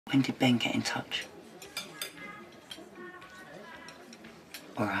When did Ben get in touch?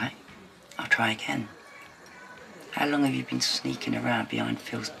 All right, I'll try again. How long have you been sneaking around behind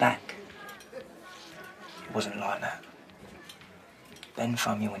Phil's back? It wasn't like that. Ben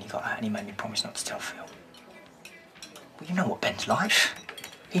phoned me when he got out and he made me promise not to tell Phil. Well, you know what Ben's like.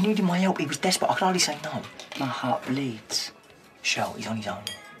 He needed my help, he was desperate, I could hardly say no. My heart bleeds. Shell, he's on his own.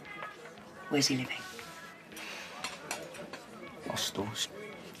 Where's he living? Hostels.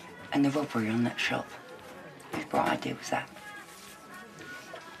 And the robbery on that shop? Whose bright idea was that?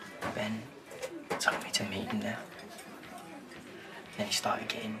 Ben took me to meet him there. Then he started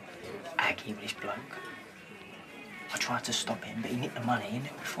getting aggy with his bloke. I tried to stop him, but he nicked the money, and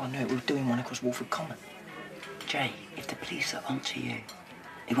then before I knew it, we were doing one across Walford Common. Jay, if the police are onto you,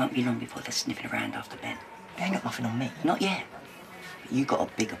 it won't be long before they're sniffing around after Ben. They ain't got nothing on me. Not yet. But you got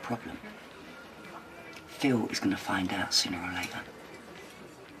a bigger problem. Phil is going to find out sooner or later.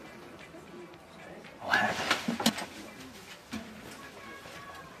 I have.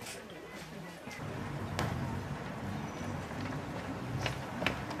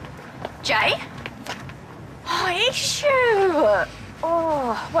 Jay? Oh, it's you!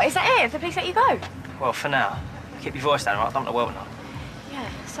 Oh, what, is that it? The police let you go? Well, for now. Keep your voice down, right? I don't want the world know. Yeah,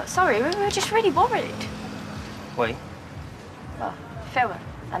 sorry, we were just really worried. Wait. Well, Phil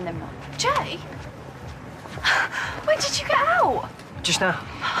and then Mum. Jay? When did you get out? Just now.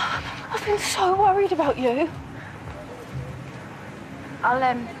 I've been so worried about you. I'll,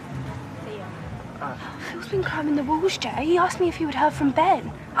 see you. Phil's been climbing the walls, Jay. He asked me if you had heard from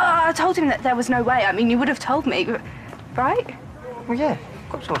Ben. I told him that there was no way. I mean, you would have told me, right? Well, yeah, of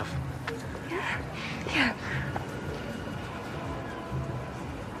course I would have.